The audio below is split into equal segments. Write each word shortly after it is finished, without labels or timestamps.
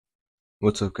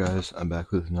What's up guys, I'm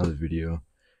back with another video.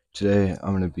 Today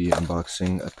I'm going to be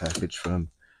unboxing a package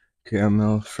from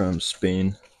Caramel from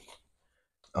Spain.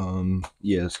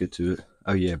 Yeah, let's get to it.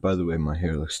 Oh yeah, by the way, my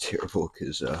hair looks terrible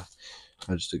because I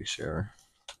just took a shower.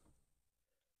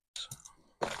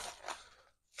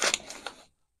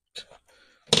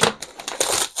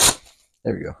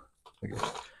 There we go. Okay.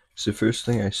 So first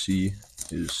thing I see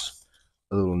is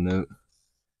a little note.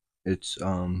 It's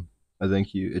a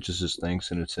thank you. It just says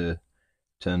thanks and it's a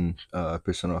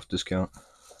 10% off discount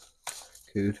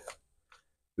code.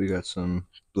 We got some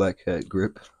black hat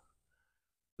grip.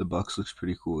 The box looks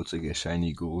pretty cool. It's like a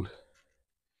shiny gold.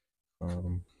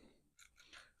 I'll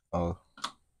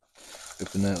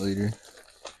open that later.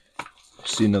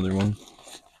 See another one.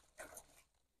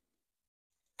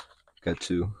 Got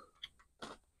two.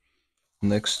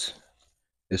 Next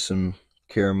is some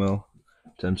caramel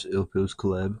times Ilpills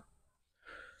collab.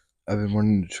 I've been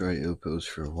wanting to try Ilpills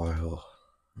for a while.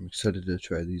 I'm excited to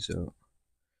try these out.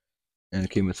 And it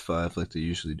came with 5 like they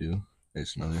usually do.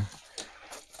 There's another.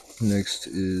 Next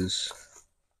is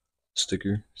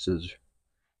sticker. It says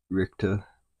Ricta.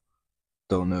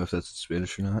 Don't know if that's in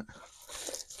Spanish or not.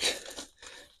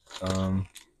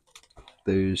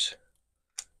 There's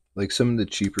like some of the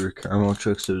cheaper caramel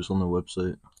trucks that was on the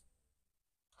website.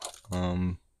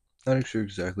 Not sure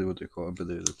exactly what they're called, but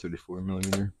they're the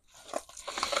 34mm.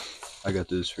 I got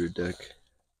this for a deck.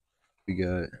 We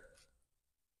got a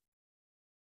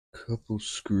couple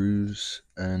screws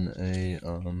and a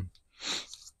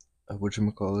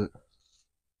whatchamacallit?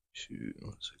 Shoot,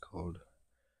 what's it called?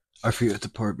 I forget the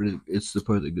part, but it's the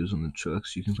part that goes on the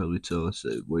trucks. You can probably tell it's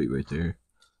that weight right there.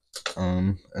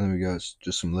 And then we got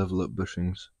just some level up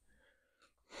bushings.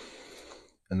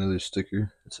 Another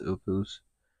sticker. It's Ilpills.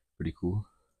 Pretty cool.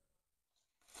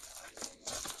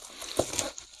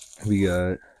 We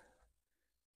got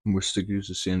more stickers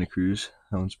of Santa Cruz.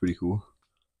 That one's pretty cool.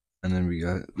 And then we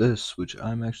got this, which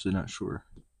I'm actually not sure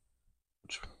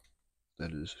which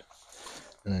that is.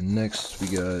 And then next we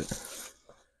got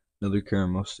another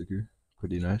caramel sticker.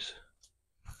 Pretty nice.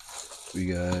 We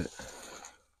got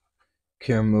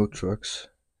caramel trucks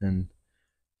and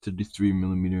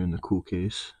 33mm in the cool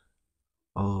case.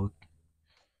 Oh,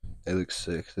 they look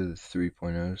sick. They're the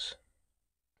 3.0s.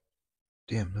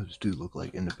 Damn, those do look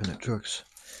like independent trucks.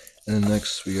 And then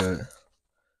next we got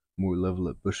more level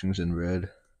up bushings in red.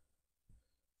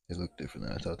 They look different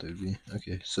than I thought they would be.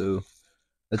 Okay, so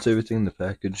that's everything in the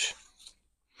package.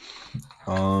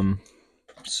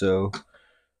 So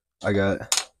I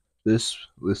got this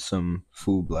with some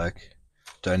full black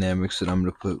dynamics that I'm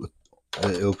gonna put with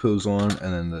the Ilpills on,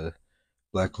 and then the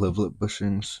black level up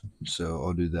bushings. So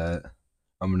I'll do that.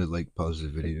 I'm gonna like pause the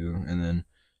video and then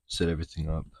set everything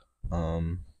up.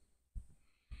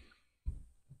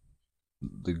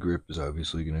 The grip is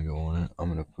obviously gonna go on it. I'm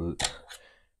gonna put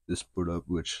this board up,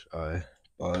 which I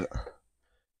bought.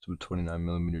 Some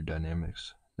 29mm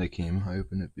dynamics. They came. I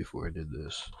opened it before I did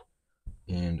this,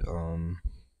 and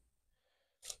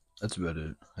that's about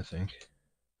it, I think.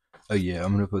 Oh yeah,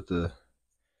 I'm gonna put the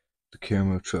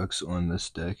caramel trucks on this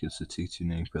deck. It's the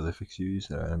T2 Prolific series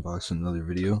that I unboxed in another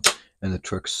video, and the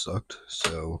trucks sucked.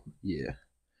 So yeah,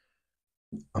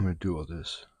 I'm gonna do all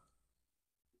this.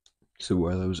 So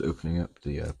while I was opening up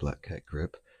the Black Cat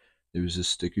grip, there was this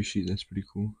sticker sheet that's pretty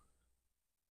cool.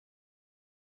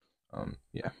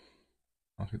 Yeah,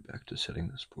 I'll get back to setting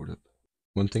this board up.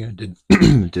 One thing I did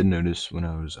did notice when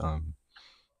I was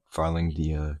filing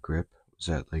the grip was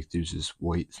that like there's this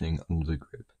white thing under the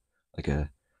grip, like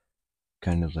a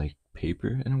kind of like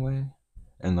paper in a way,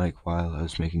 and like while I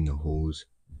was making the holes,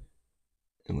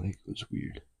 and like it was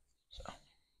weird.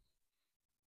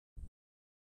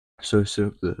 So I set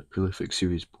up the Prolific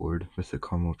series board with the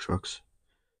caramel trucks.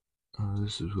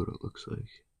 This is what it looks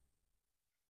like.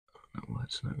 I don't know why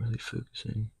it's not really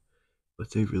focusing,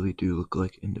 but they really do look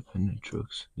like independent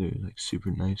trucks. They're like super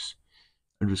nice.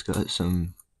 I just got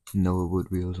some Noah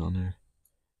wood wheels on there.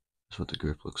 That's what the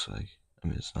grip looks like. I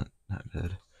mean, it's not that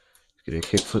bad. Let's get a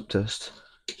kickflip test.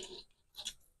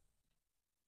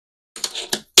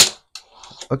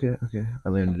 Okay, I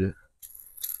landed it.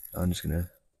 I'm just gonna.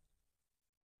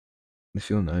 They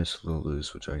feel nice, a little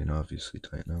loose, which I can obviously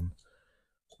tighten them.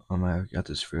 I got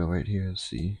this frill right here. Let's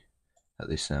see how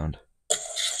they sound.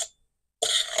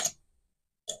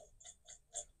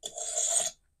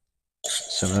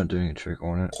 So I'm not doing a trick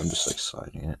on it. I'm just like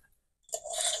sliding it.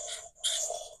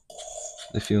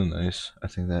 They feel nice. I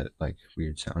think that like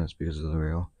weird sound is because of the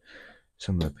rail.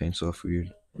 Some of the paint's off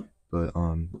weird, but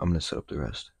I'm gonna set up the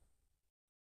rest.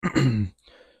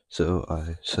 So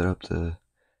I set up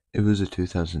it was a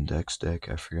 2000 deck.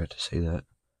 I forgot to say that.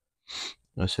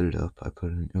 I set it up. I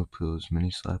put an Ill Pills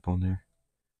mini slap on there.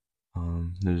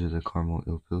 Those are the caramel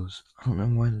Ill Pills. I don't know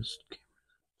why this camera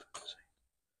isn't focusing.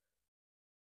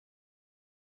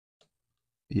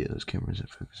 Yeah, this camera isn't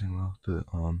focusing well, but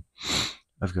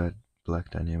I've got black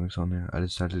dynamics on there. I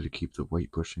decided to keep the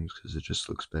white bushings because it just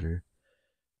looks better.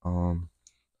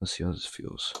 Let's see how this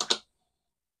feels.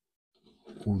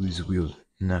 All these wheels,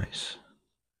 nice.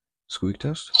 Squeak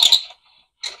test.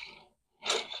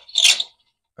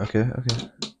 Okay.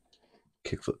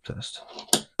 Kickflip test.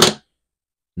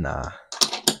 Nah.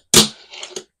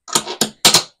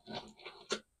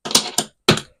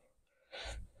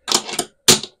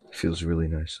 Feels really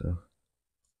nice though.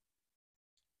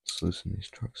 Let's loosen these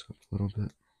trucks up a little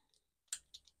bit.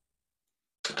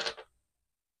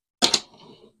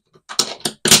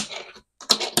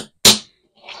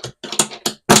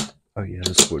 Oh yeah,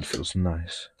 this wood feels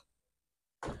nice.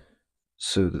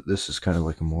 So this is kind of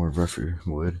like a more rougher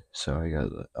wood. So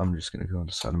I'm just gonna go on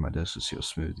the side of my desk to see how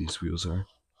smooth these wheels are.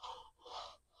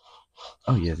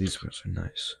 Oh yeah, these wheels are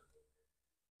nice.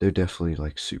 They're definitely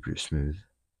like super smooth.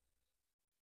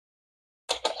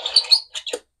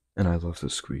 And I love the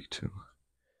squeak too.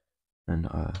 And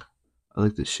I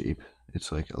like the shape.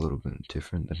 It's like a little bit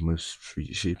different than most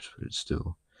street shapes, but it's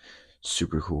still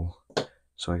super cool.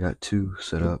 So I got two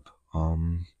set up.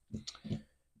 I'm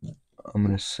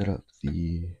gonna set up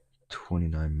the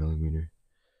 29mm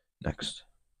next.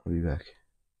 I'll be back.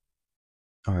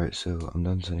 Alright, so I'm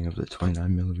done setting up the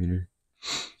 29mm.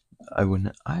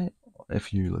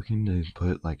 If you're looking to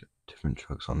put like different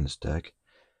trucks on this deck,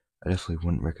 I definitely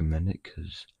wouldn't recommend it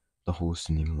because the holes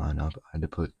didn't even line up. I had to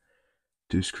put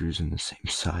two screws in the same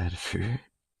side for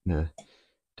the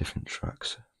different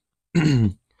trucks.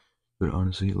 But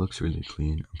honestly, it looks really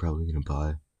clean. I'm probably gonna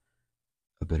buy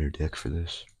a better deck for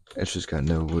this. It's just got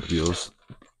no wood wheels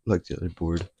like the other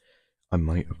board. I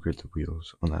might upgrade the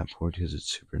wheels on that board because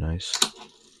it's super nice.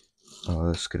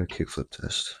 Let's get a kickflip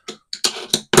test.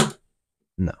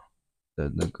 No,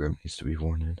 the grip needs to be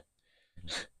worn in.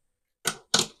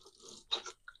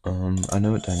 I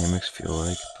know what dynamics feel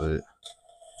like, but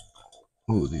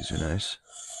oh, these are nice.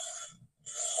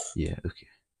 Yeah, okay.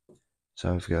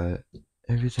 So I've got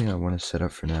everything I want to set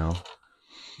up for now.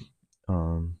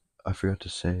 I forgot to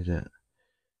say that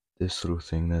this little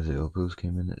thing that the elbows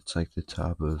came in, it's like the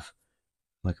top of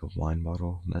like a wine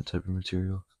bottle, that type of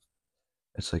material.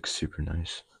 It's like super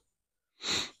nice.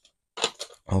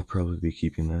 I'll probably be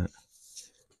keeping that.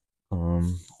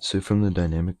 So from the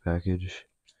dynamic package,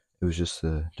 it was just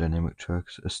the dynamic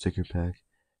trucks, a sticker pack.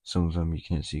 Some of them you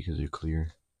can't see because they're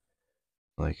clear.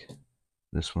 Like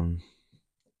this one.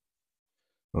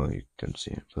 Well, you couldn't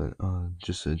see it, but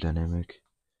just a dynamic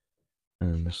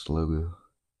and this logo.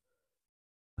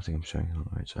 I think I'm showing it on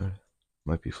the right side.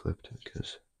 Might be flipped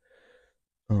because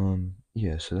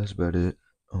yeah, so that's about it.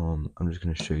 I'm just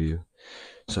gonna show you.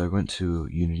 So I went to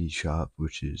Unity Shop,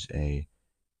 which is a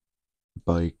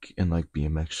bike and like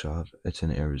BMX shop. It's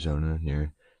in Arizona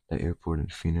near the airport in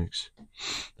Phoenix.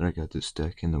 Then I got this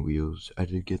deck and the wheels. I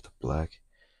did get the black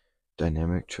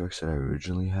dynamic trucks that I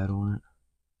originally had on it,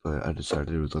 but I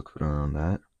decided it would look better on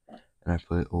that. And I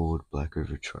put old Black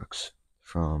River trucks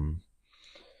from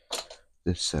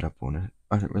this setup on it.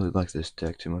 I didn't really like this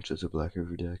deck too much as a Black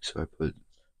River deck, so I put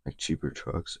like cheaper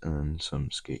trucks and then some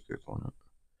skate grip on it.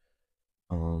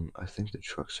 I think the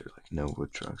trucks are like no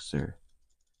wood trucks. They're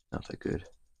not that good.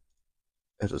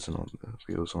 It doesn't have the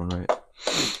wheels on right.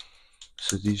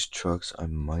 So these trucks I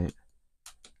might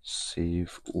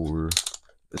save, or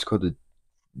it's called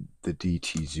the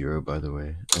DT0 by the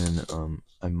way, and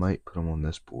I might put them on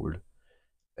this board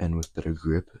and with better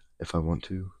grip if I want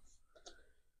to.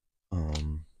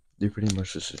 They're pretty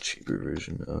much just a cheaper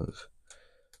version of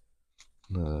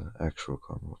the actual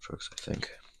caramel trucks, I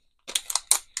think.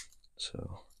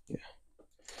 So yeah.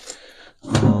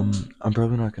 I'm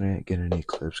probably not gonna get any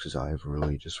clips because I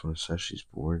really just want to search these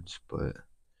boards, but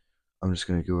I'm just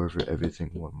gonna go over everything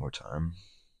one more time.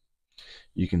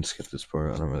 You can skip this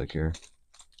part, I don't really care.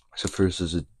 So first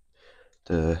is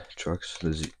the trucks,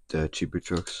 the cheaper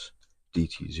trucks,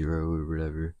 DT0 or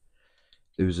whatever.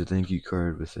 There was a thank you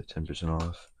card with a 10%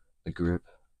 off, the grip.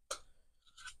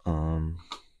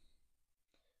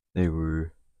 They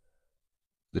were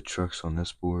the trucks on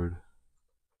this board,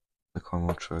 the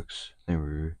caramel trucks. They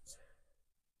were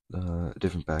a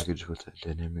different package with the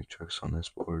dynamic trucks on this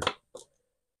board.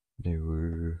 They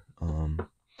were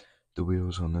the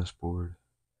wheels on this board,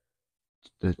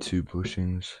 the two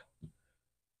bushings,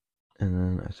 and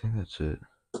then I think that's it.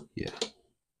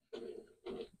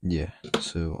 Yeah.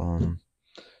 So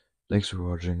thanks for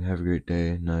watching. Have a great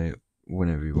day, night,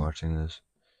 whenever you're watching this.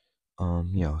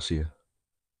 Yeah, I'll see you.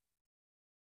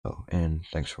 Oh, and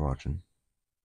thanks for watching.